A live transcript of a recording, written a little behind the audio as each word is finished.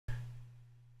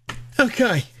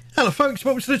Okay, hello folks,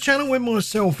 welcome to the channel with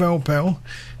myself, Pal.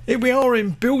 Here we are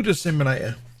in Builder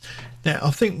Simulator. Now,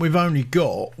 I think we've only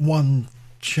got one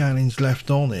challenge left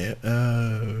on here.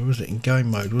 Was it in game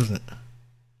mode, wasn't it?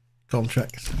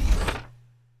 Contracts.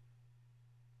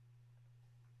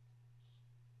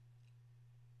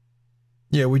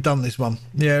 Yeah, we've done this one.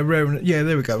 Yeah, rare. Yeah,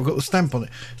 there we go. We've got the stamp on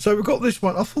it. So we've got this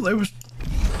one. I thought there was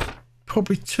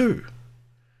probably two.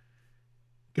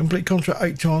 Complete contract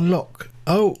 8 to unlock.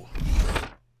 Oh.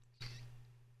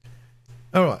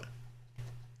 Alright.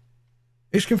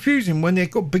 It's confusing when they've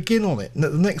got begin on it and the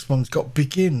next one's got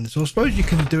begin. So I suppose you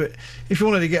can do it if you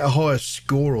wanted to get a higher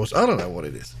score or I don't know what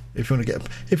it is. If you want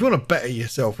to better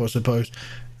yourself, I suppose.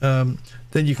 Then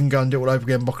you can go and do it all over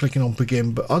again by clicking on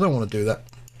begin, but I don't want to do that.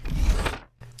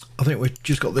 I think we've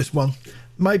just got this one.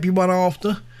 Maybe one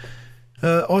after.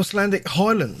 Icelandic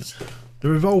Highlands. The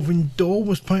revolving door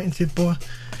was painted by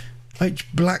H.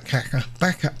 Blackhacker.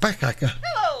 Backhacker.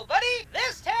 Hello, buddy.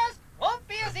 This task won't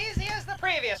be as easy as the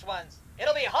previous ones.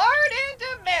 It'll be hard and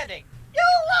demanding. You'll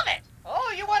love it.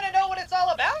 Oh, you want to know what it's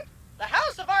all about? The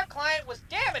house of our client was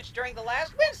damaged during the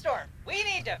last windstorm. We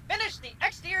need to finish the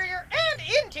exterior and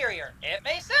interior. It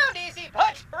may sound easy,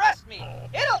 but trust me,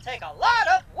 it'll take a lot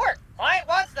of work. Client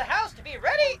wants the house to be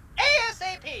ready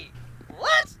ASAP.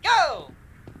 Let's go.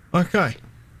 Okay.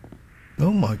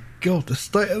 Oh my god, the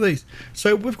state of these.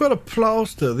 So we've got to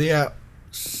plaster the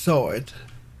outside.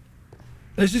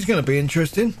 This is going to be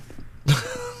interesting.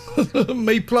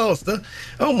 Me plaster.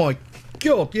 Oh my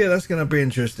god, yeah, that's going to be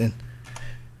interesting.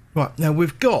 Right, now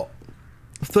we've got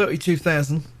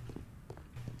 $32,000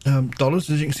 as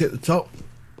you can see at the top.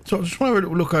 So I just want to have a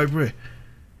little look over here.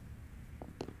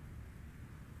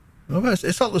 Oh,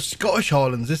 it's like the Scottish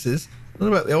Highlands, this is. What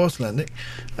about the Icelandic?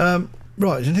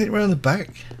 Right, is anything around the back?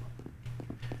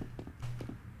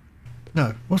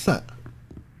 No, what's that?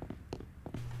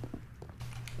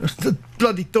 It's the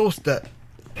bloody doorstep.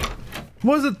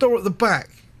 Why's the door at the back?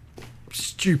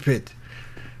 Stupid.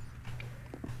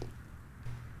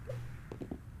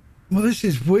 Well, this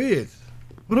is weird.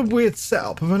 What a weird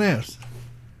setup of an house.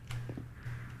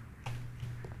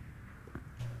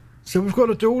 So we've got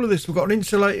to do all of this. We've got to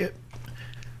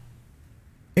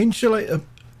insulate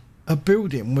a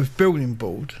building with building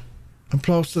board and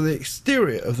plaster the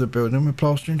exterior of the building with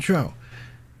plastering trowel.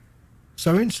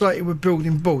 So insulated with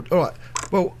building board. All right.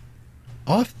 Well,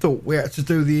 I thought we had to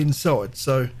do the inside.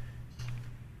 So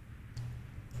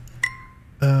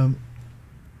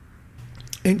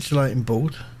insulating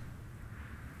board.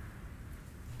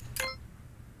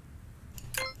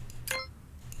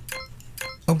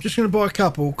 I'm just going to buy a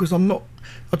couple because I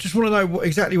just want to know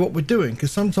exactly what we're doing,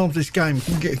 because sometimes this game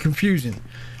can get confusing.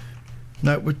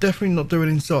 No, we're definitely not doing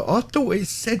inside. I thought it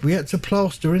said we had to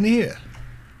plaster in here.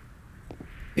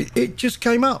 It just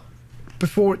came up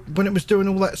before when it was doing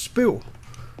all that spill.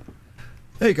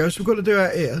 There you go. So we've got to do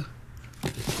out here.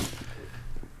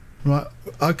 Right.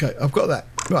 Okay. I've got that.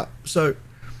 Right. So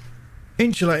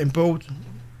insulating board.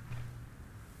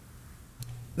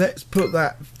 Let's put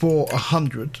that for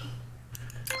 100.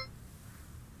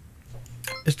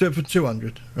 Let's do it for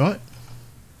 200. Right.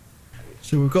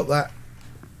 So we've got that.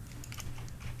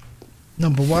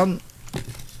 Number one.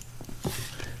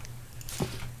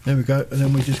 There we go, and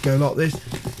then we just go like this.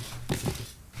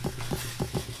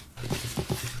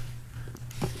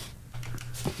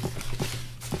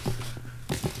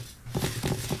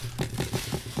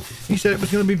 He said it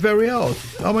was going to be very hard.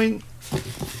 I mean,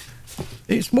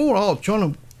 it's more hard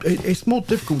trying to. It's more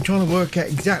difficult trying to work out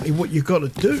exactly what you've got to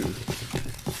do,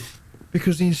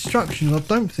 because the instructions I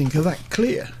don't think are that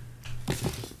clear.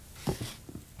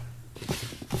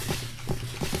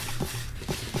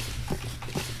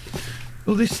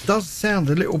 Well, this does sound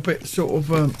a little bit sort of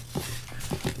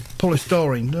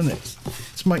polystyrene, doesn't it?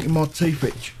 It's making my teeth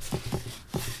itch.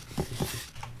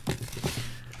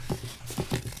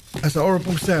 That's a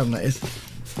horrible sound, that is.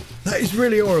 That is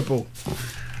really horrible.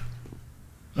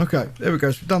 Okay, there we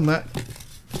go. So we've done that.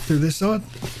 Let's do this side.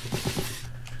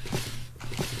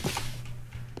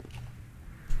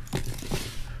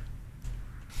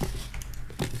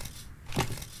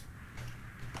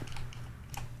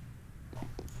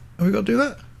 Have we got to do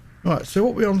that? Right, so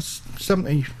what are we on?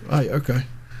 78, okay.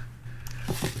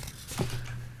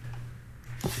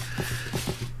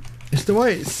 It's the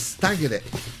way it's staggered it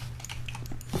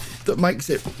that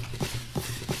makes it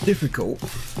difficult,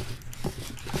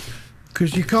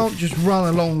 because you can't just run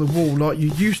along the wall like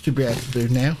you used to be able to do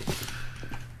now.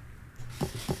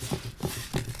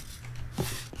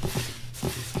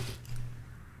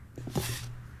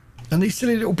 And these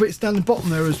silly little bits down the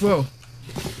bottom there as well.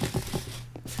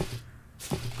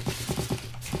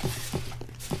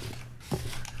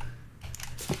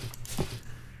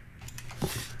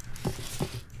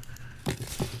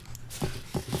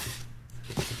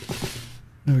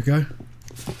 There we go.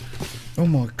 Oh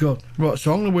my god. Right,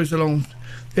 so I'm going to whiz along.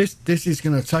 This is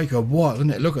going to take a while, isn't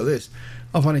it? Look at this.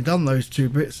 I've only done those 2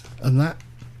 bits and that.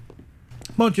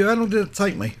 Mind you, how long did it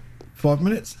take me? 5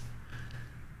 minutes?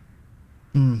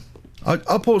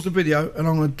 I'll pause the video and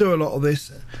I'm going to do a lot of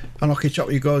this and I'll catch up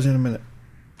with you guys in a minute.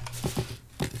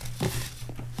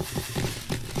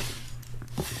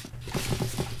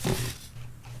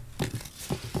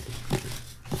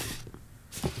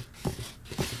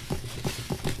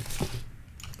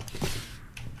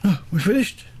 We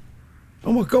finished?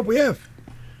 Oh my god, we have.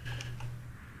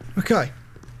 Okay,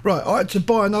 right, I had to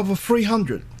buy another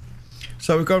 300.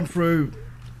 So we've gone through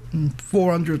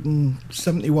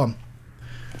 471.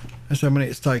 That's how many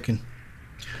it's taken.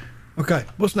 Okay,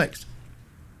 what's next?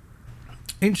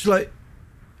 Insulate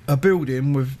a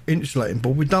building with insulating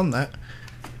board. We've done that.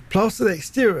 Plaster the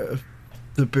exterior of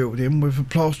the building with a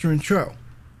plastering trowel.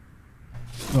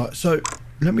 Right, so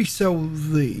let me sell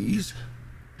these.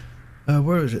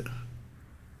 Where is it?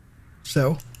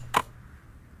 Sell.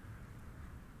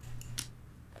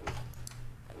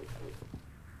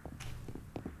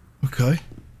 Okay.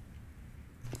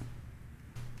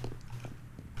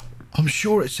 I'm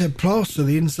sure it said plaster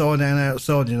the inside and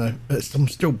outside, you know. I'm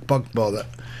still bugged by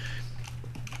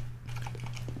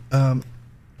that.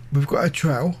 We've got a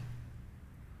trowel.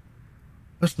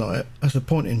 That's not it. That's a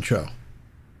pointing trowel.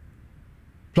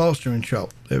 Plastering trowel.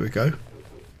 There we go.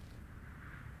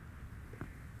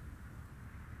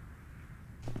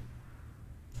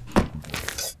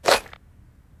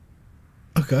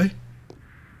 Okay.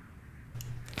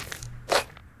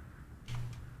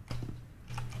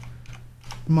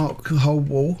 Mark the whole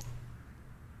wall.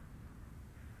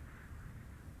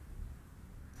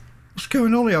 What's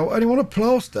going on here? I only want to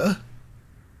plaster.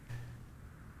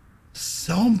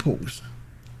 Samples.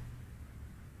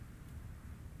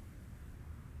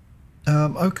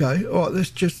 Okay. All right.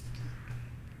 Let's just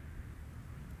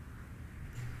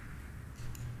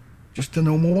a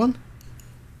normal one.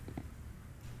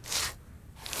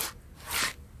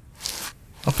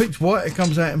 I picked white. It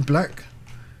comes out in black.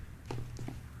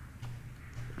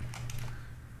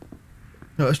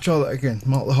 No, let's try that again.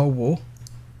 Mark the whole wall.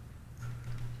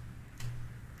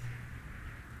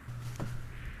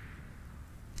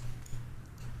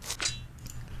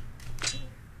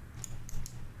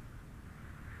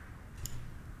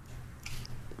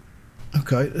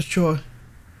 Okay, let's try.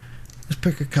 Let's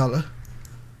pick a colour.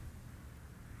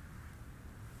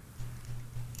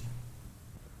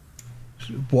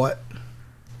 White.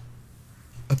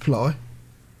 Apply.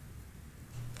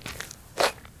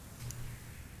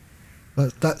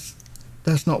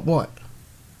 That's not white.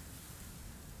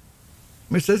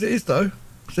 It says it is though.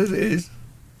 It says it is.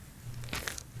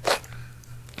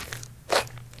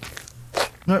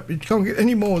 Nope, you can't get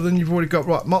any more than you've already got.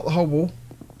 Right, mark the whole wall.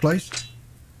 Place.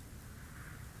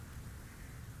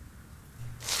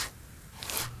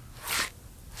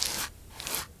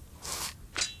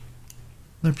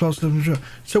 No plaster.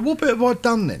 So what bit have I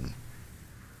done then?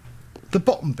 The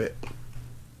bottom bit.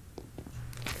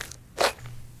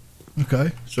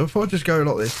 Okay, so if I just go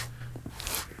like this.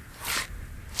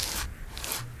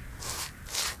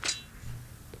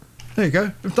 There you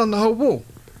go, we've done the whole wall.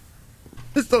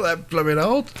 It's not that blooming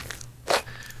hard.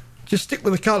 Just stick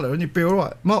with the colour and you'll be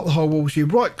alright. Mark the whole wall, so you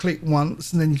right click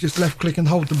once and then you just left click and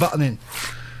hold the button in.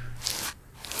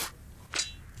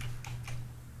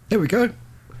 There we go.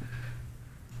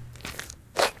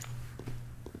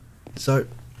 So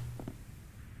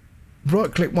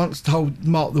right click once to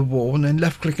mark the wall and then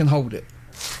left click and hold it.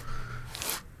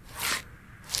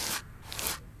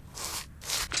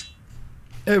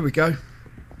 There we go.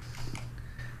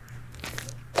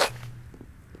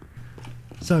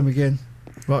 Same again.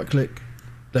 Right click,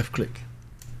 left click.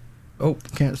 Oh,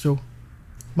 cancel.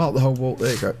 Mark the whole wall.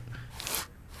 There you go.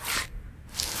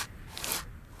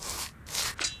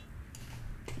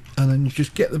 And then you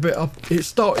just get the bit up. It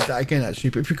started that again actually,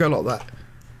 but if you go like that,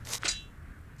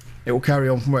 it will carry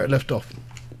on from where it left off.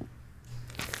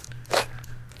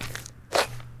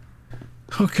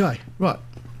 Okay, right.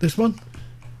 This one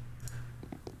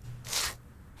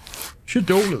should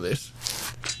do all of this.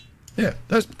 Yeah,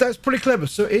 that's pretty clever.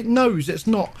 So it knows it's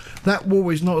not, that wall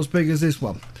is not as big as this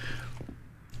one.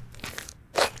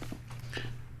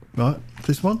 Right,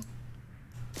 this one.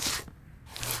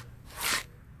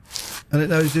 And it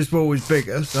knows this wall is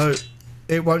bigger, so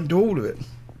it won't do all of it.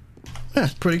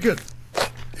 That's pretty good.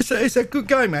 It's a good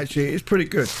game actually. It's pretty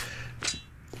good.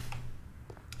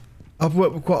 I've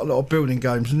worked with quite a lot of building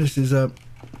games, and this is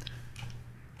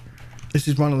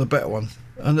one of the better ones.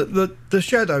 And the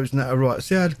shadows and that are right.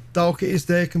 See how dark it is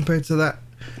there compared to that.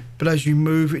 But as you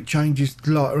move, it changes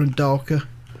lighter and darker.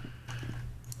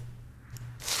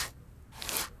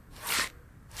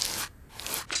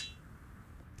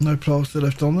 No plaster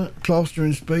left on it.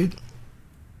 Plastering speed.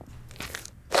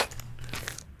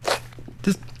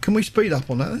 Can we speed up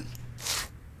on that then?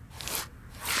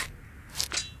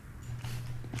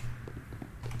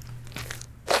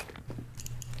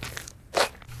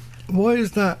 Why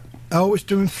is that? Oh, it's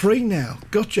doing 3 now.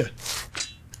 Gotcha.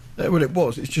 Well, it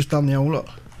was. It's just done the whole lot.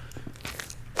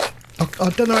 I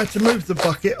don't know how to move the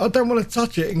bucket. I don't want to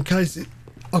touch it in case it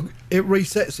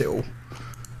resets it all.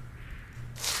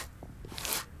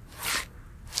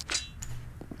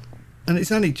 And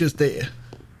it's only just there.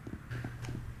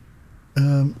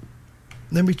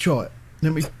 Let me try it.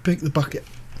 Let me pick the bucket.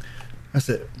 That's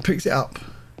it. Picks it up.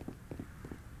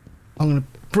 I'm going to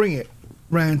bring it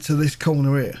round to this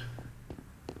corner here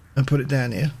and put it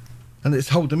down here. And let's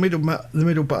hold the middle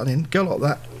button in. Go like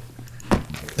that.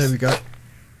 There we go.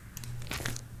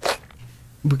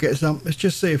 We'll get some. Let's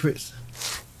just see if it's.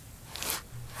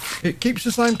 It keeps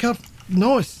the same cup.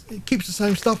 Nice. It keeps the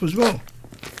same stuff as well.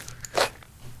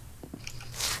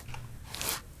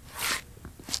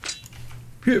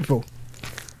 Beautiful.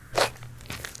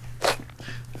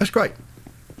 That's great.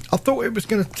 I thought it was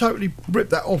going to totally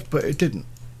rip that off, but it didn't.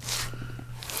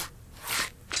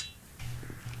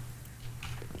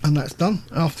 And that's done.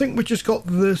 And I think we just got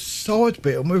the side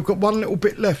bit, and we've got one little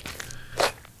bit left.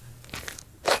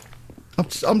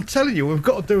 I'm telling you, we've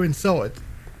got to do inside.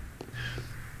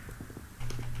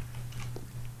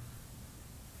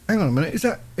 Hang on a minute. Is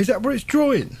that where it's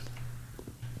drawing?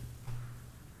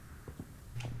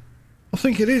 I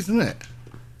think it is, isn't it?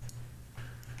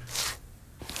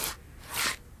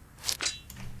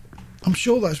 I'm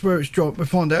sure that's where it's drawing. We'll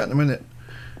find out in a minute.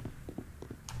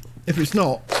 If it's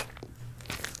not,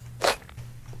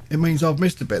 it means I've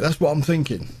missed a bit. That's what I'm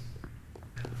thinking.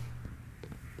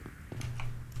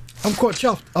 I'm quite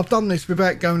chuffed. I've done this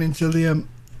without going into the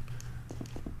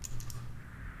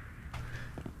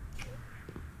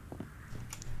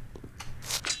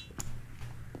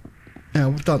Now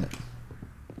we've done it.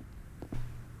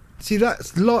 See,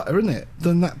 that's lighter, isn't it,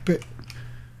 than that bit.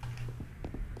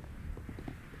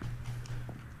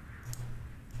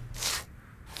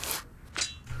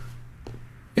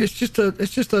 It's just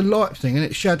a light thing, and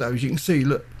it's shadows. You can see.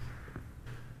 Look.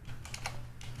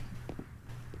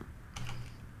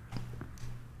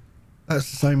 That's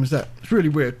the same as that. It's really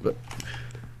weird, but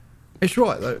it's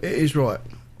right though. It is right.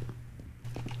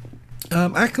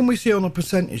 How can we see on a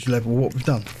percentage level what we've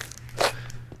done?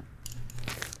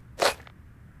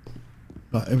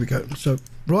 Right, here we go. So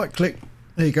right click,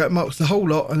 there you go, it marks the whole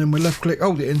lot, and then we left click,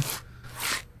 hold it in.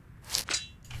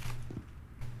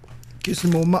 Get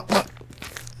some more muck.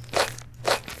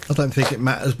 I don't think it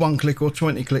matters, 1 click or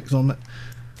 20 clicks on it.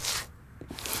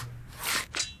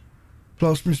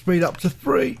 Plastering speed up to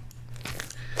 3.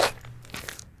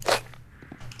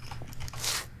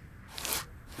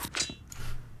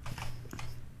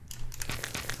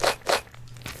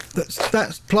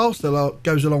 That's plaster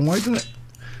goes a long way, doesn't it?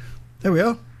 There we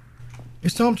are.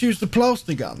 It's time to use the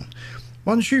plaster gun.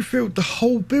 Once you've filled the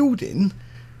whole building,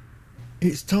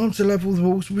 it's time to level the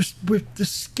walls with the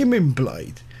skimming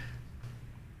blade.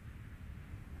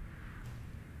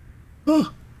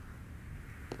 Oh.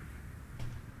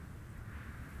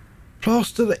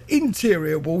 Plaster the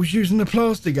interior walls using the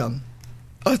plaster gun.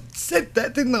 I said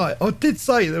that, didn't I? I did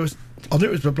say there was. I knew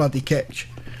it was a bloody catch.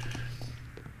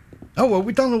 Oh well,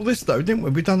 we've done all this though, didn't we?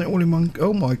 We've done it all in one.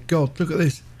 Oh my god, look at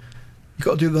this. You've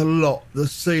got to do the lot, the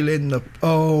ceiling, the.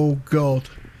 Oh god.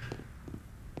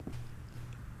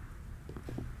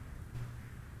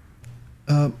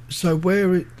 So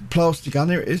where is plaster gun?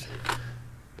 Here it is.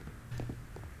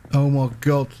 Oh my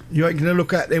god, you ain't gonna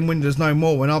look at them windows no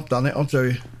more when I've done it, I'll tell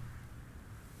you.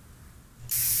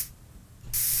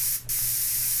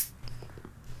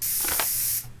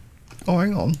 Oh,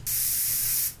 hang on.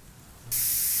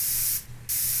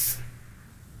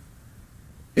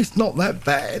 It's not that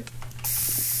bad.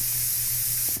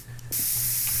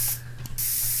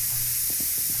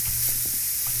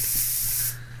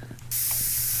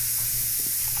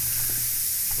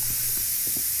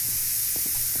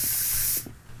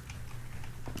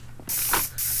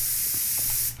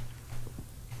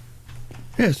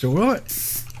 Yeah, it's all right.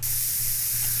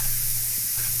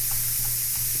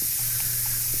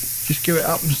 Just give it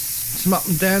up and some up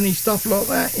and downy stuff like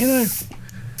that, you know.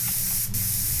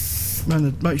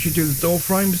 And make sure you do the door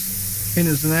frames,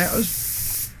 inners and outers.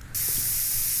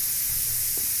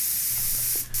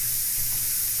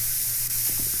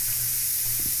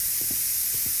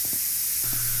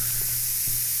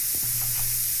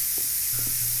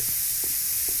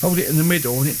 Hold it in the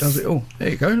middle and it does it all. There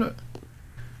you go, look.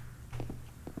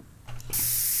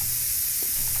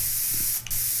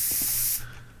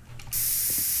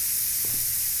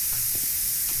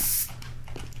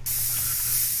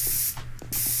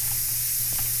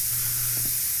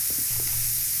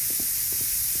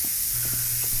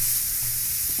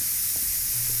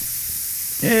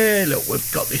 Yeah, look,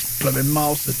 we've got this blooming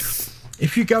mastered.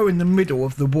 If you go in the middle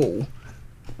of the wall,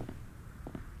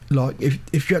 like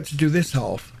if you had to do this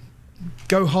half,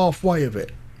 go halfway of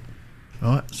it.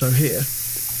 Right, so here,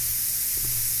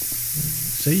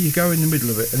 see, you go in the middle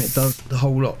of it and it does the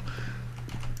whole lot.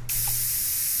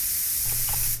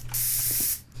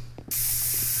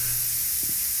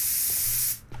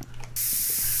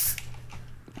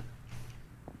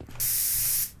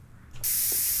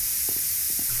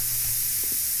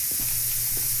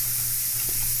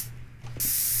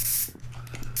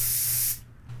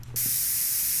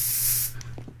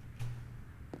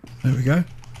 There we go,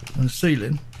 and the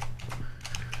ceiling.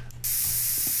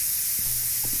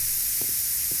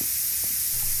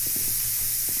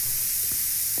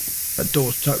 That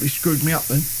door's totally screwed me up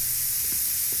then.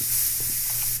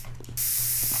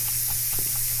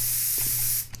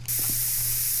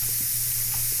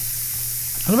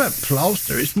 And about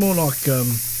plaster, it's more like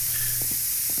I'm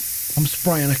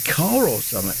spraying a car or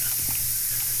something.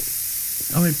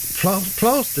 I mean,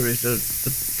 plaster is the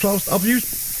plaster. I've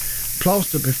used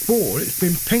plaster before, it's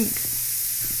been pink.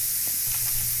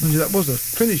 That was a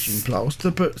finishing plaster,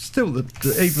 but still,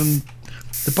 even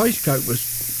the base coat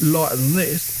was lighter than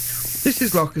this. This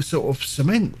is like a sort of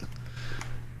cement.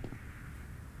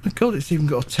 Oh God, it's even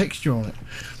got a texture on it.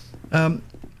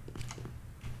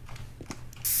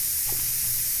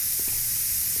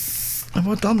 Have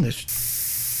I done this?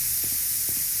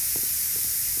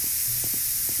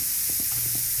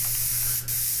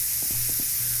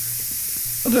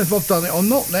 I don't know if I've done it or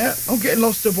not now. I'm getting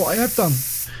lost of what I have done.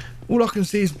 All I can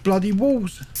see is bloody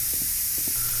walls.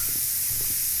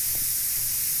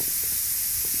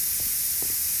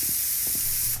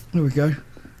 There we go.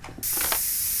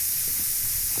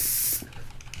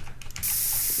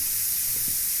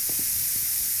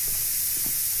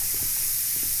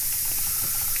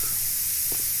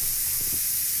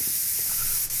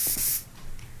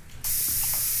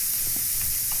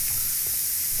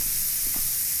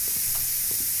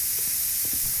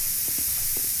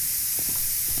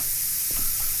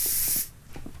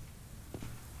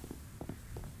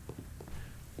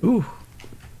 Ooh.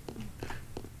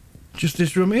 Just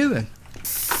this room here then.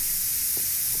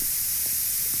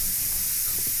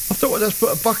 I thought I'd just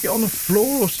put a bucket on the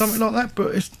floor or something like that,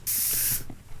 but it's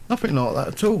nothing like that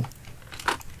at all.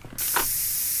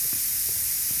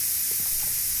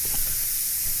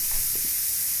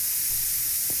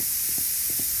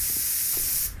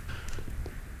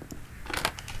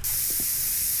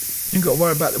 You ain't got to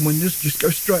worry about the windows, just go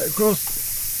straight across.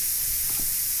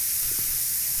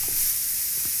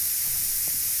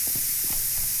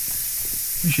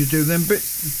 You should do them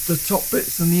bits, the top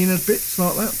bits and the inner bits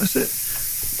like that, that's it.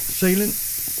 Ceiling.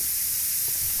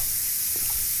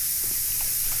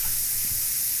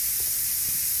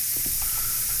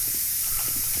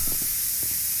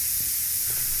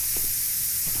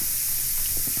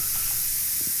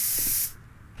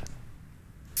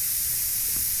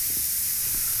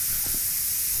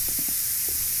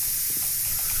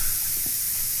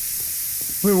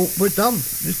 We're done.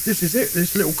 This is it,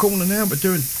 this little corner now we're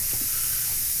doing.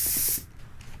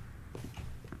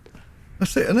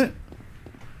 That's it, isn't it?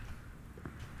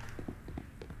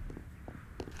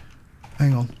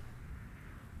 Hang on.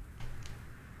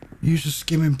 Use the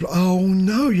skimming block. Oh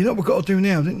no, you know what we've got to do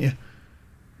now, didn't you?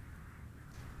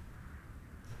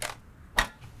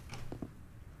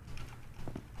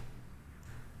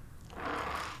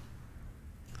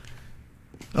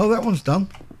 Oh, that one's done.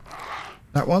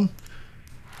 That one.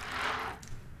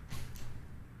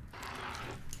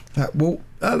 That wall.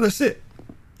 Oh, that's it.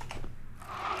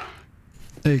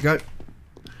 There you go.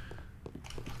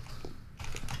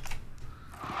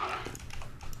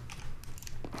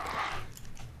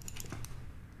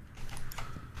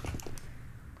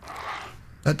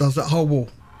 That does that whole wall.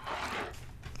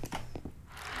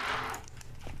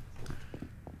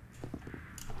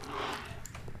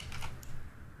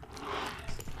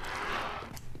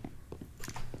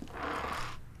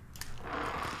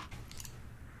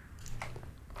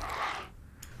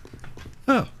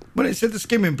 Oh, when it said the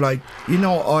skimming blade, you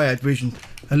know what I had vision?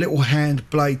 A little hand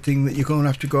blade thing that you're going to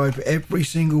have to go over every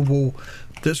single wall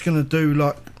that's going to do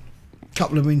like a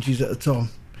couple of inches at a time.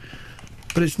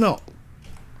 But it's not.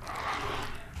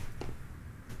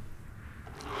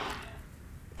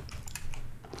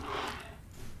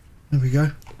 There we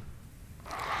go.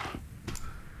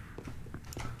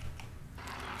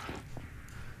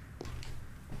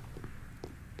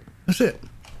 That's it.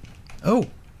 Oh.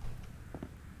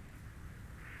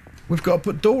 We've got to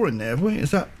put door in there, have we?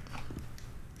 Is that...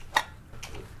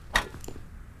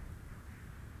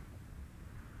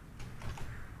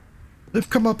 They've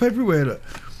come up everywhere, look.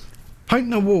 paint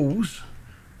the walls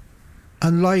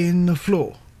and lay in the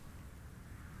floor.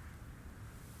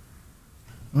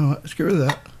 Alright, let's get rid of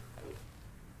that.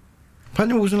 Paint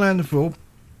the walls and lay on the floor.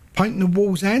 Paint the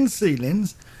walls and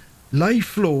ceilings. Lay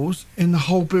floors in the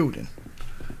whole building.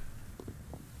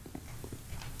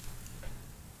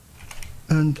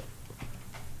 And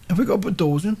have we got to put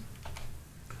doors in?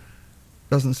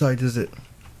 Doesn't say, does it?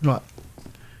 Right.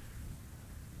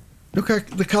 Look how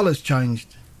the colour's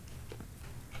changed.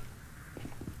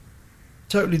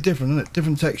 Totally different, isn't it?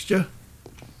 Different texture.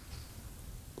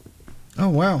 Oh,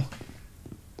 wow.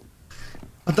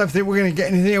 I don't think we're going to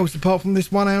get anything else apart from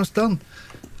this one house done.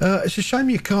 It's a shame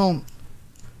you can't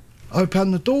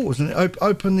open the doors and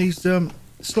open these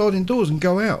sliding doors and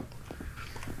go out.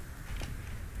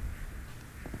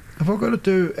 Have I got to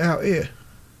do out here?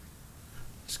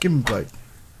 Skim blade.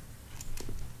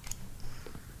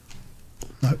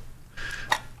 No.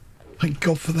 Thank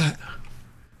God for that.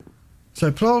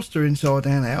 So plaster inside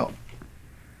and out.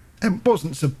 It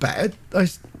wasn't so bad. They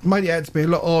made it out to be a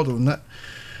lot harder than that.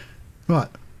 Right.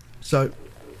 So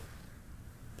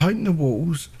paint the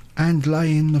walls and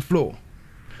lay in the floor.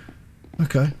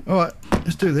 Okay. All right.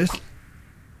 Let's do this.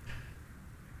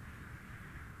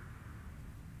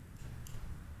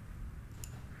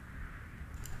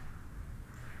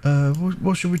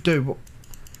 What should we do?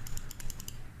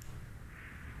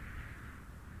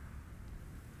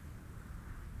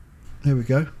 There we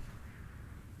go.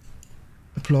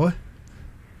 Apply.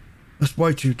 That's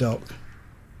way too dark.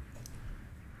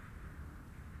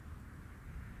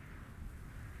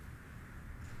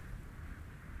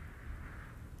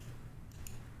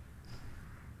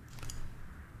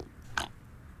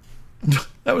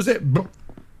 That was it.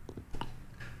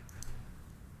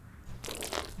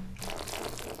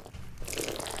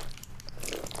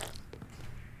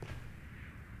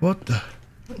 What the?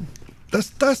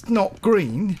 That's not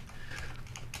green.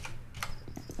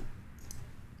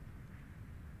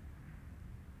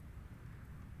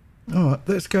 All right,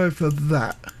 let's go for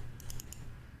that.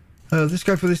 Let's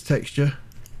go for this texture.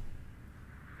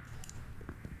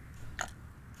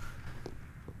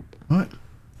 Right.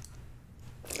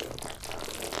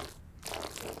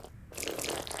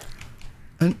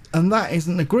 And that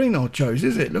isn't the green I chose,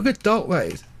 is it? Look how dark that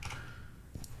is.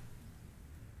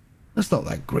 That's not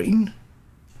that green.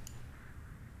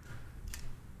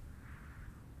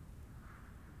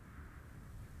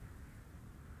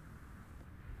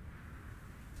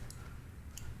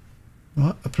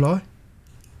 Right, apply.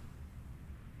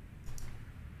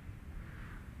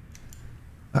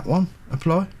 That one,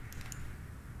 apply.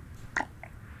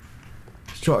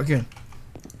 Let's try it again.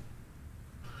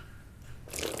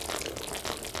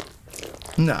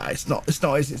 No, it's not. It's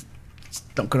not. It's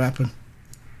not going to happen.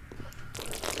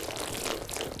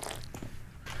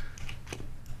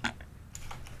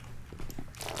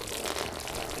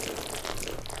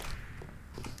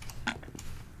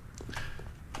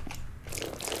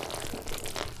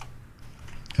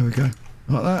 There we go.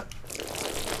 Like that.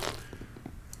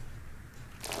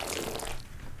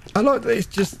 I like that it's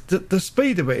just... The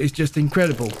speed of it is just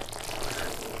incredible.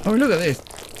 I mean, look at this.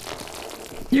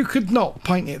 You could not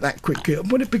paint it that quickly.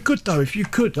 Would it be good though if you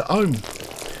could at home?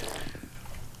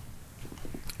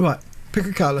 Right, pick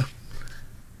a colour.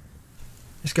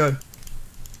 Let's go.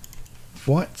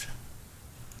 White.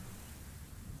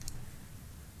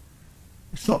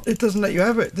 It's not. It doesn't let you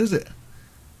have it, does it?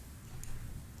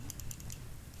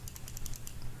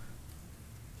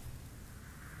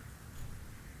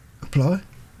 Apply.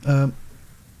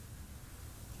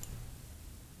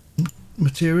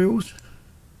 Materials.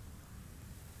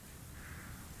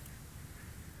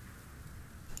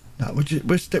 No,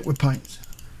 we'll stick with paints.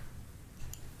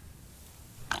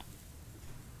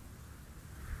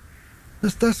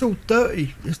 That's all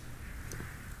dirty.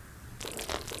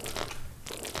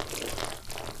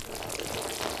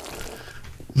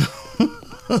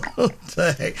 What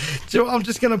the heck? Do you know what? I'm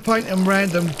just going to paint them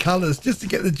random colours just to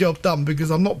get the job done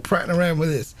because I'm not prattling around with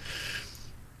this.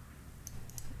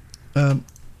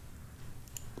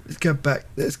 Let's go back.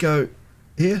 Let's go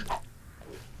here.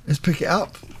 Let's pick it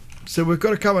up. So we've got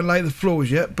to come and lay the floors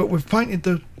yet, but we've painted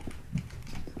the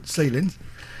ceilings.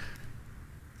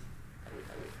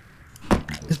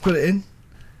 Let's put it in.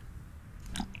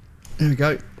 There we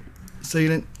go.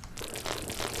 Ceiling.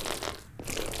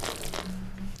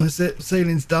 That's it.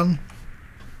 Ceiling's done.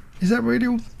 Is that really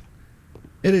all?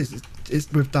 It is.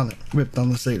 We've done it. We've done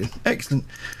the ceiling. Excellent.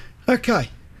 Okay.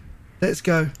 Let's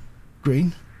go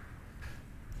green.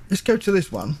 Let's go to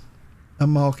this one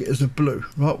and mark it as a blue.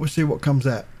 Right. We'll see what comes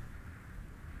out.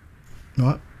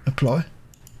 Right. Apply.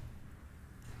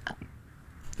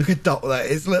 Look how dark that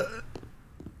is. Look.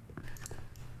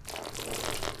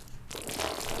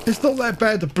 It's not that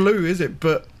bad, the blue, is it?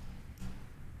 But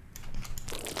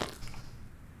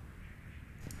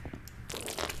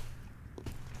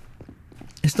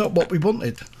it's not what we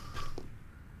wanted.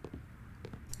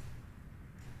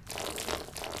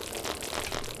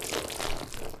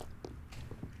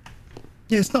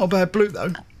 Yeah, it's not a bad blue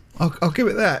though. I'll give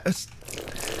it that.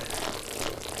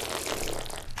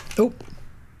 Oh,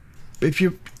 if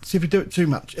you do it too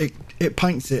much, it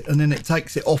paints it and then it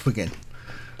takes it off again.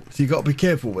 So you've got to be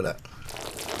careful with that.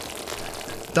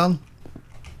 Done.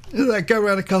 Look at that, go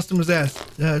around a customer's house.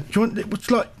 Do you want it? What's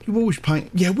like you always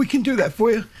paint? Yeah, we can do that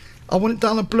for you. I want it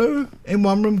done a blue in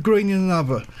one room, green in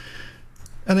another,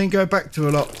 and then go back to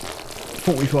a lot.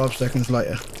 45 seconds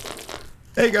later.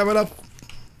 There you go, my love.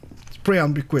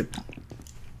 300 quid.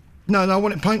 No, I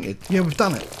want it painted. Yeah, we've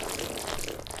done it.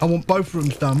 I want both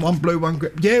rooms done. One blue, one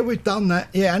green. Yeah, we've done that.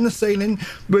 Yeah, and the ceiling.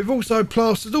 We've also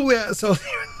plastered all the outside.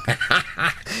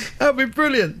 That'd be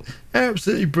brilliant.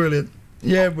 Absolutely brilliant.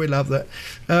 Yeah, we love that.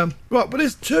 Right, but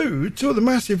there's two of the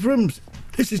massive rooms.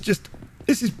 This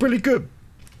is pretty good.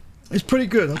 It's pretty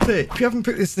good, I'll tell you. If you haven't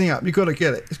picked this thing up, you've got to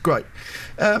get it. It's great.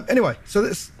 Anyway,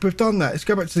 so we've done that. Let's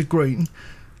go back to the green.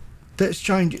 Let's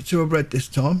change it to a red this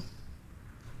time.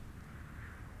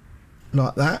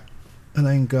 Like that. And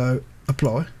then go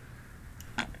apply.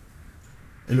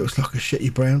 It looks like a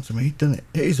shitty brown to me, doesn't it?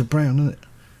 It is a brown, isn't it?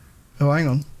 Oh, hang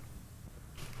on.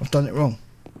 I've done it wrong.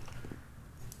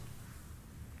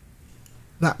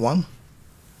 That one.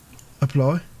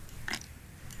 Apply.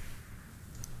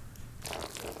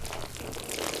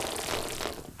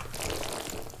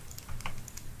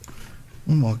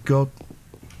 Oh my God.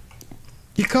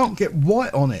 You can't get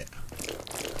white on it.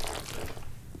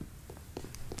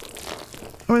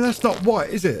 I mean, that's not white,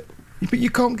 is it? But you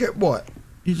can't get white.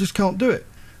 You just can't do it.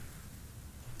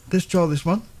 Let's try this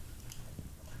one.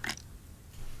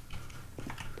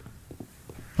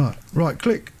 Right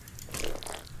click.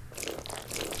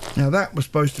 Now that was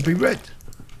supposed to be red.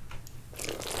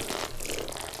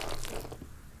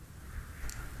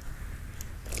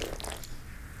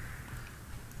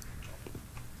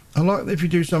 I like that if you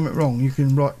do something wrong, you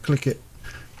can right click it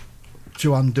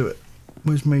to undo it.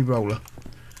 Where's me roller?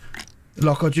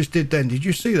 Like I just did then. Did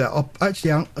you see that?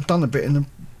 I've done a bit in the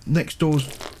next door's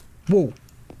wall.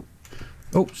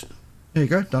 Oops. There you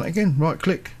go. Done it again. Right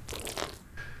click.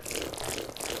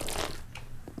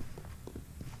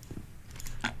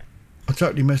 I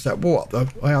totally messed that wall up though.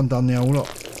 I undone the whole lot.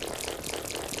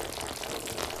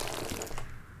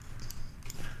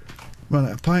 Run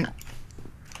out of paint.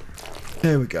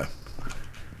 There we go.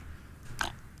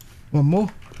 One more.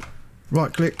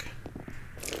 Right click.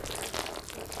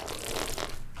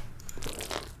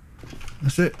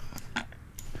 That's it.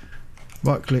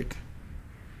 Right click.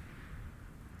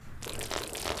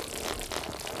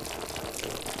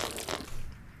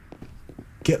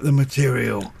 Get the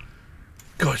material.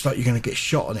 God, it's like you're going to get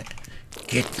shot on it.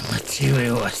 Get the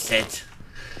material, I said.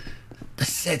 I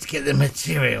said get the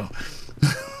material.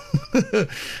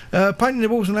 Painting the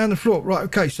walls and laying the floor. Right,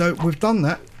 okay, so we've done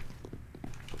that.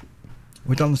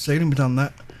 We've done the ceiling, we've done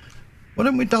that. What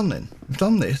haven't we done then? We've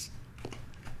done this.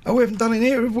 Oh, we haven't done it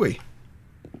here, have we?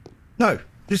 No,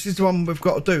 this is the one we've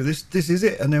got to do. This is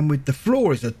it. And then with the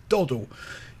floor is a doddle.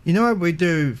 You know how we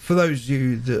do, for those of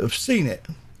you that have seen it,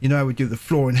 you know how we do the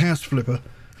floor in House Flipper?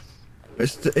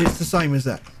 It's the same as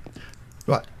that.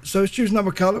 Right, so let's choose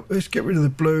another colour. Let's get rid of the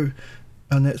blue.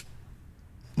 And let's,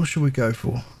 what should we go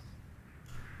for?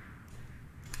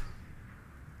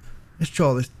 Let's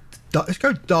try this. Let's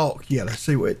go dark yellow,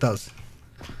 see what it does.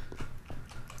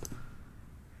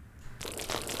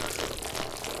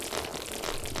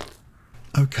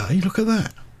 Okay, look at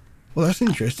that. Well, that's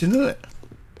interesting, isn't it?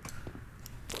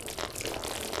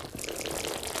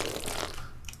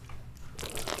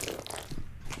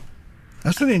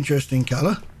 That's an interesting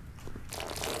colour.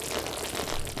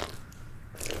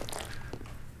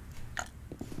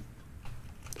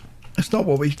 That's not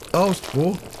what we asked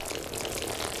for.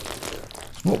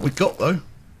 It's what we got, though.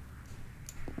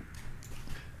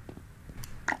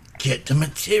 Get the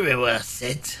material, I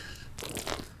said.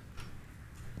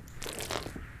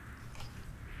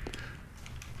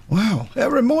 Wow,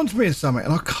 that reminds me of something,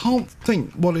 and I can't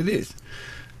think what it is.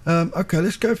 Okay,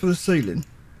 let's go for the ceiling.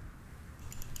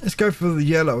 Let's go for the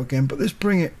yellow again, but let's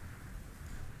bring it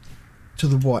to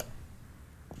the white.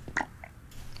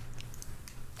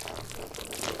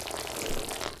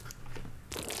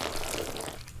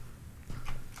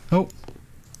 Oh,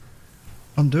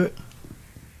 undo it.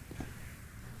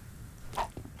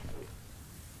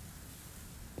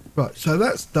 Right, so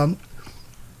that's done.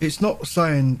 It's not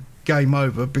saying game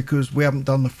over because we haven't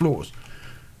done the floors.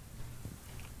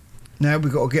 Now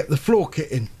we've got to get the floor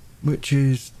kit in, which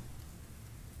is,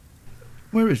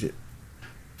 where is it?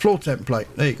 Floor template.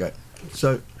 There you go.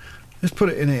 So let's put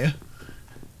it in here.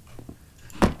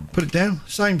 Put it down.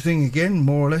 Same thing again,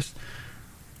 more or less.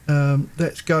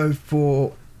 Let's go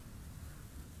for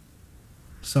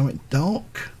something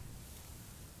dark.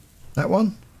 That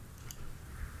one.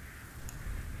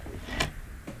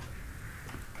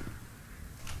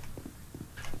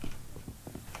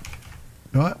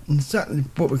 Right, exactly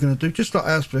what we're going to do, just like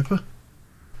House Flipper.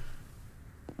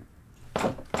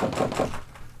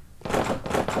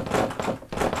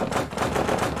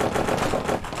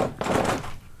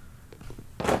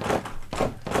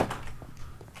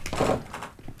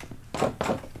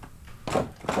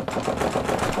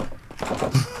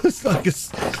 It's like a,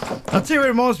 I'll tell you, it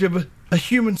reminds me of a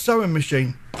human sewing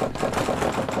machine. I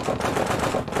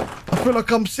feel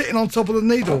like I'm sitting on top of the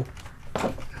needle.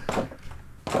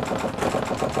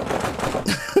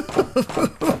 This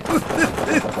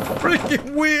is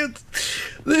freaking weird.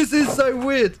 This is so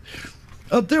weird.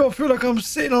 I feel like I'm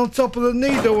sitting on top of the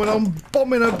needle and I'm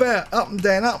bombing about up and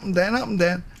down, up and down, up and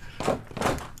down.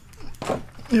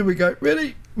 Here we go.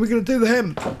 Ready? We're going to do the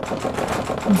hem.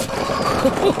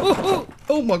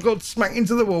 Oh my god, smack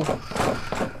into the wall.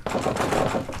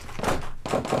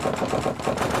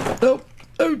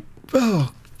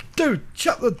 Oh, dude,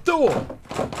 shut the door.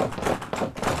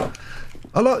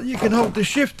 I like that you can hold the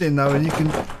shift in though, and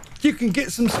you can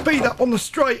get some speed up on the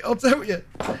straight, I'll tell you.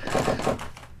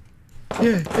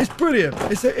 Yeah, it's brilliant.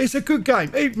 It's a good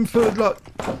game, even for like,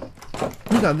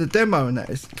 you know, the demo and that.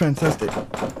 It's fantastic.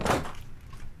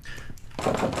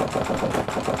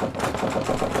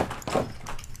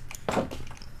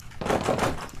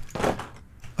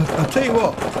 I'll tell you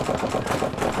what.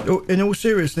 In all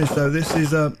seriousness, though, this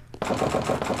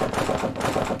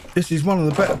is one of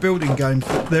the better building games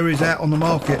that there is out on the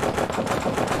market.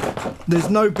 There's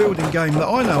no building game that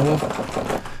I know of,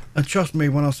 and trust me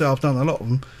when I say I've done a lot of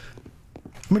them.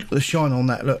 Look at the shine on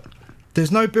that, look.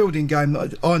 There's no building game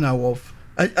that I know of,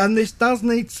 and this does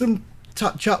need some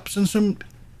touch-ups and some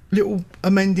little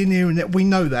amending here and there. We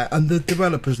know that, and the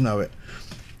developers know it.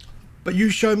 But you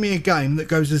show me a game that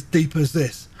goes as deep as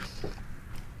this.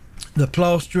 The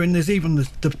plastering, there's even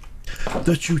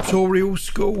the tutorial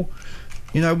school,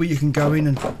 you know, where you can go in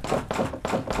and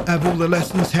have all the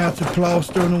lessons how to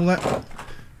plaster and all that.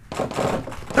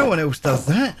 No one else does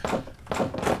that.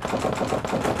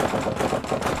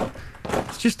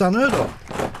 It's just unheard of.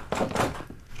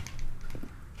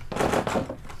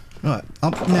 Right,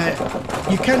 now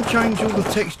you can change all the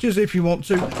textures if you want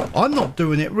to. I'm not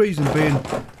doing it, reason being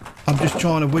I'm just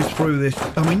trying to whiz through this.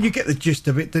 I mean, you get the gist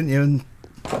of it, didn't you? And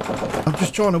I'm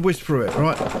just trying to whiz through it,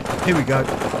 right? Here we go.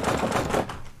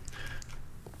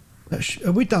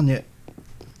 Are we done yet?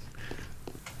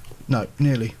 No,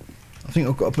 nearly. I think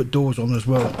I've got to put doors on as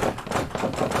well.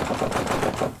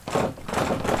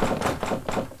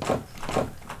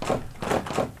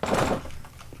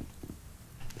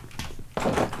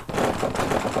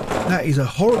 That is a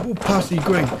horrible pussy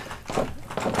green.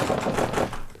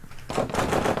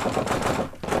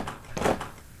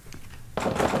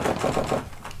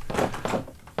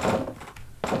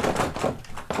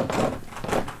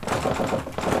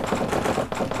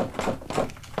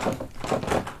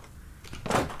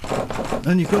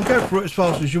 And you can go for it as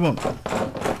fast as you want.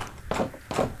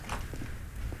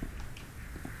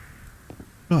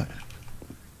 Right.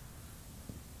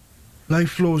 Lay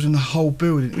floors in the whole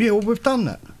building. Yeah, well, we've done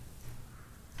that.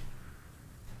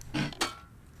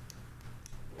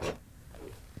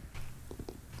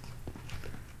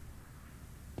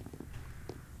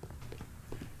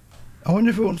 I wonder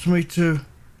if it wants me to...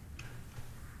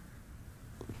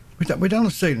 We've done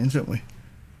the ceilings, haven't we?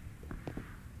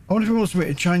 I wonder if it wants me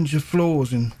to change the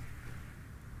floors in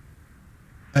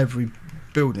every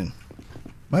building.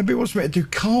 Maybe it wants me to do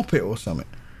carpet or something.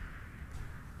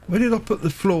 Where did I put the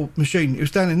floor machine? It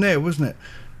was down in there, wasn't it?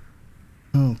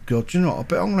 Oh god, do you know what? I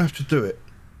bet I'm gonna have to do it.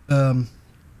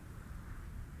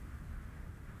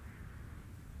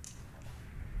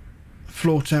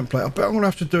 Floor template. I bet I'm gonna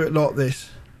have to do it like this.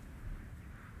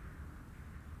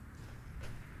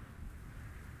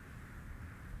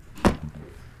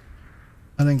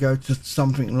 And then go to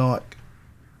something like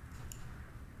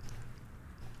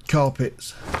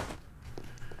carpets.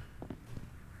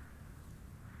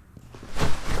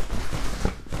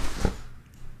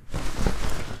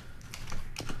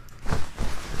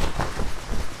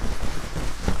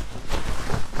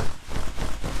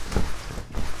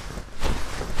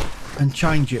 And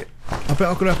change it. I bet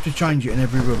I'm gonna have to change it in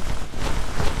every room.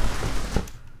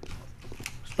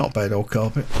 It's not bad old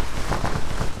carpet.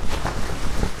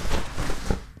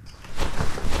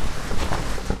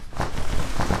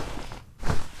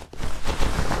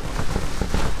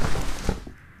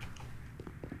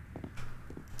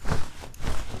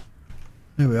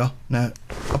 There we are. Now,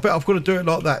 I bet I've got to do it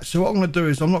like that. So what I'm going to do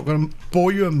is I'm not going to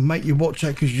bore you and make you watch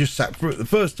that because you just sat through it the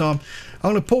first time.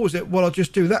 I'm going to pause it while I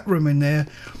just do that room in there.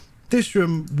 This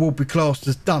room will be classed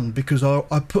as done because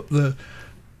I put the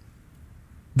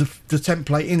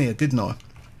template in here, didn't I?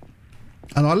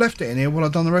 And I left it in here while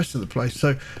I've done the rest of the place.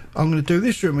 So I'm going to do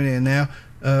this room in here now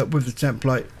with the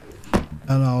template.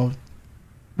 And I'll...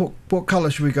 What colour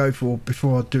should we go for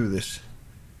before I do this?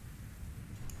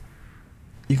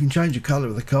 You can change the colour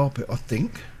of the carpet, I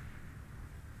think.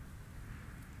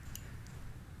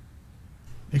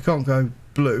 You can't go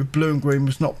blue. Blue and green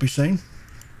must not be seen.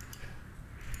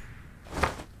 I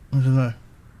don't know.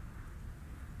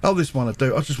 Oh, this one I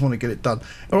do. I just want to get it done.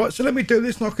 Alright, so let me do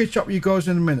this and I'll catch up with you guys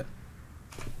in a minute.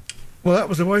 Well, that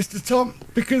was a waste of time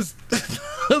because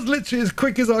as literally as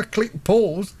quick as I clicked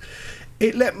pause,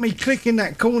 it let me click in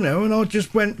that corner and I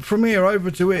just went from here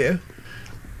over to here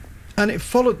and it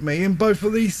followed me in both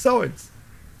of these sides.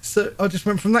 So I just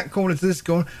went from that corner to this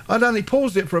corner. I'd only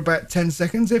paused it for about 10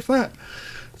 seconds, if that.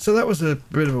 So that was a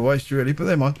bit of a waste, really, but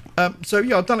never mind. So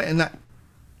yeah, I've done it in that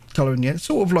colour in the end,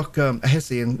 sort of like a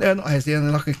Hessian, not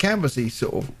Hessian, like a canvassy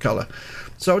sort of colour.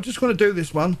 So I'm just going to do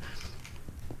this one.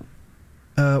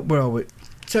 Where are we?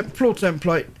 Floor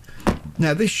template.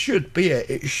 Now this should be it.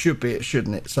 It should be it,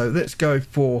 shouldn't it? So let's go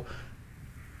for.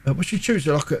 What should you choose?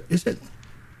 Like a? Is it?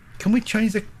 Can we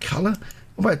change the colour?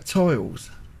 What about tiles?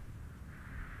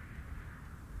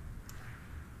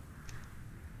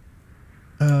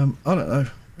 I don't know.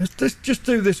 Let's just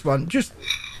do this one. Just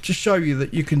to show you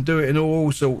that you can do it in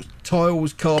all sorts.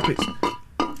 Tiles, carpets,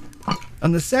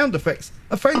 and the sound effects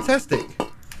are fantastic.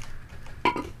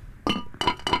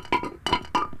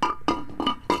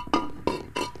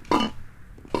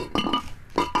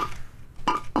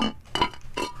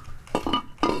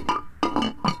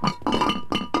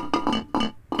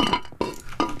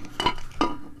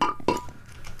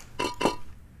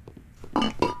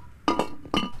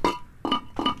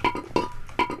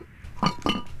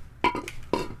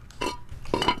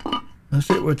 That's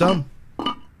it, we're done.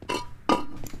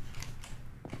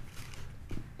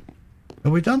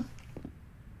 Are we done?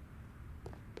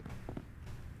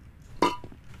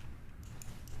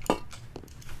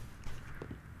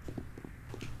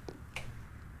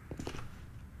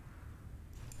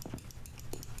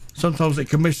 Sometimes it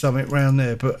can miss something around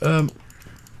there, but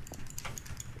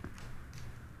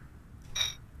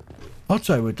I'd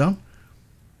say we're done.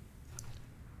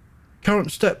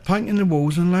 Current step, painting the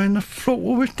walls and laying the floor.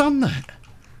 Well, we've done that.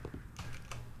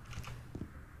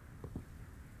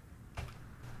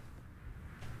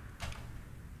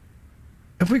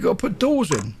 Have we got to put doors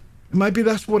in? Maybe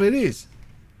that's what it is.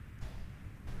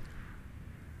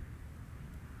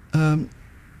 Doors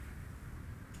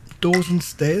and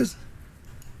stairs.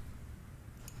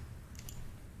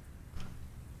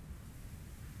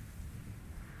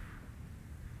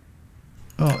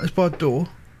 Oh, let's buy a door.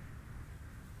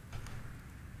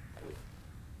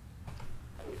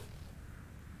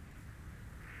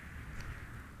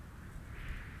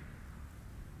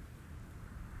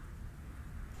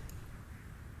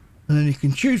 And then you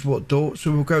can choose what door,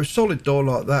 so we'll go solid door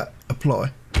like that,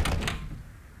 apply.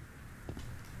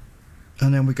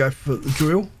 And then we go for the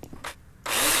drill.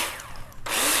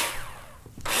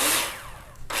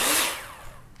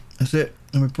 That's it.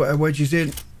 And we put our wedges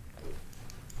in.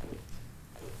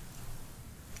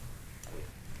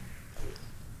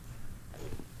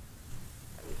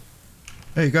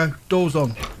 There you go, doors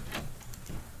on.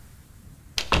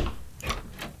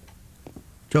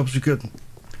 Jobs are good.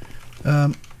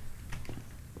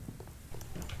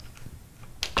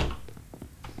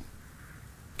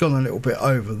 Gone a little bit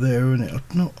over there, isn't it?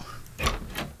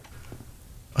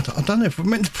 I don't know if we're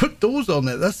meant to put doors on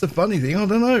it. That's the funny thing. I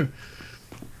don't know.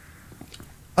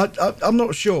 I'm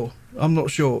not sure. I'm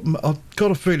not sure. I've got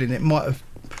a feeling it might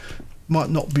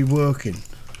not be working.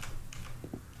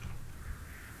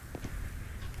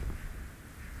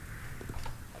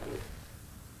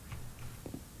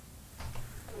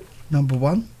 Number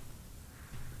one.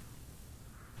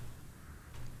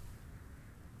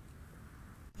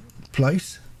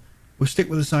 Place. We'll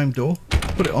stick with the same door.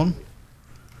 Put it on.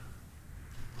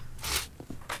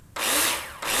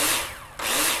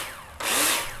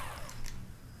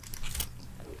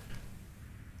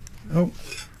 Oh.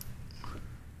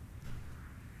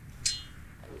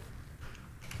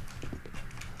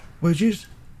 Wedges.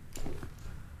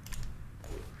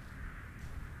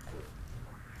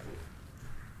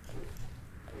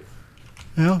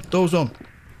 Now, doors on.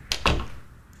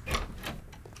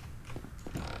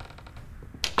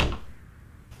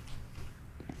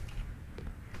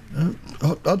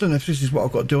 I don't know if this is what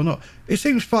I've got to do or not. It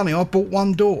seems funny, I bought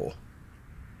one door.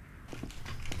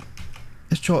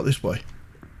 let's try it this way.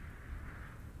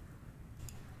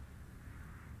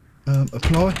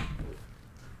 Apply.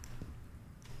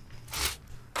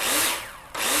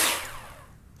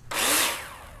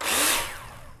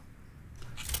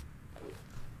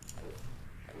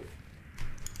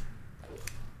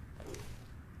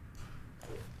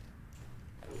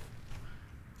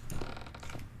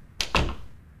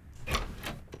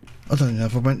 I don't know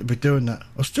if I meant to be doing that.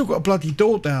 I've still got a bloody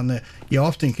door down there. Yeah,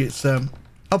 I think it's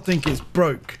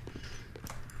broke.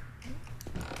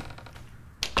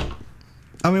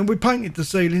 I mean, we painted the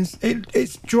ceilings.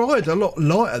 It's dried a lot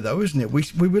lighter though, isn't it?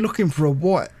 We were looking for a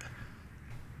white,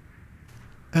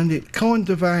 and it kind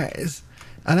of has.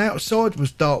 And outside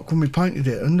was dark when we painted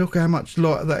it, and look how much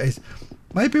lighter that is.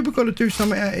 Maybe we've got to do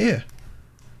something out here.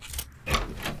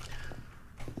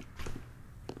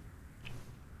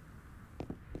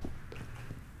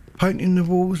 Painting the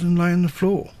walls and laying the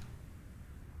floor.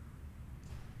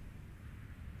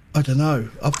 I don't know.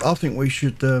 I think we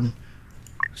should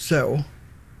sell.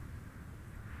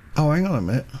 Oh, hang on a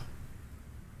minute.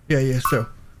 Yeah, sell.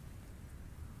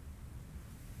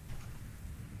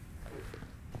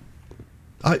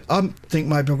 I think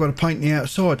maybe I've got to paint the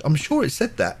outside. I'm sure it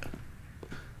said that.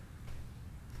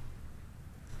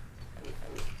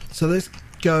 So let's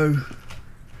go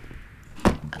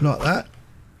like that.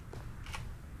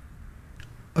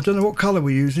 I don't know what colour we're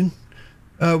using.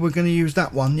 We're going to use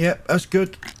that one. Yep, that's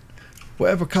good.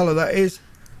 Whatever colour that is.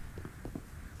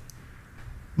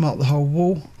 Mark the whole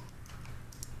wall.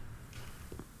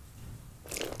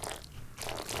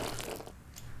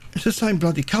 It's the same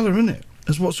bloody colour, isn't it,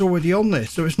 as what's already on there?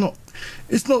 So it's not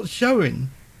showing.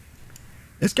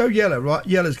 Let's go yellow, right?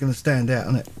 Yellow's going to stand out,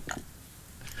 isn't it?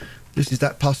 This is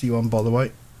that pussy one, by the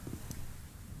way.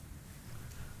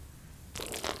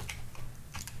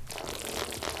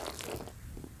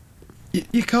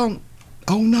 You can't.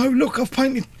 Oh no, look, I've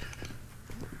painted.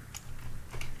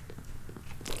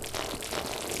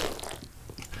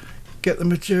 Get the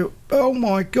material. Oh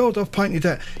my god, I've painted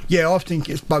that. Yeah, I think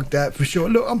it's bugged out for sure.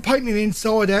 Look, I'm painting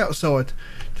inside, outside.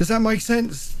 Does that make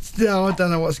sense? No, I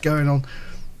don't know what's going on.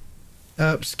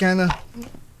 Scanner.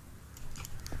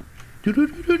 No,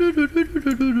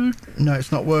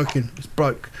 it's not working. It's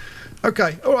broke.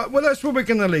 Okay, alright, well that's where we're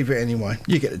going to leave it anyway.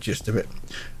 You get the gist of it.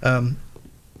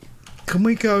 Can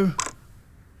we go?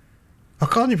 I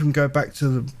can't even go back to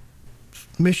the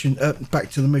mission. Back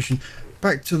to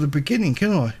the beginning,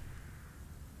 can I?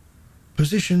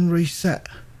 Position reset.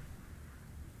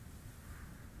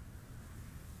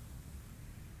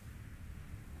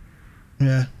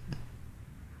 Yeah.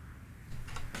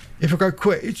 If I go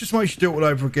quit, it just makes you do it all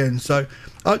over again. So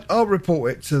I'll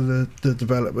report it to the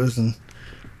developers,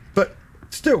 but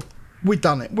still, we've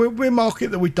done it. We'll mark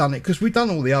it that we've done it because we've done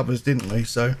all the others, didn't we?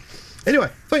 So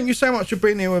anyway, thank you so much for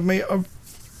being here with me. I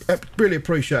really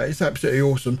appreciate it. It's absolutely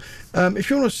awesome. If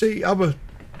you want to see other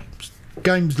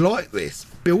games like this,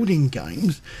 building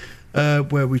games,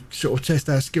 where we sort of test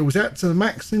our skills out to the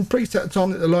max, then please take the time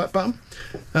to hit the like button.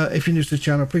 If you're new to the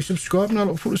channel, please subscribe, and I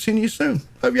look forward to seeing you soon.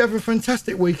 Hope you have a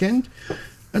fantastic weekend.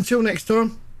 Until next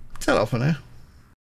time, ta-ra for now.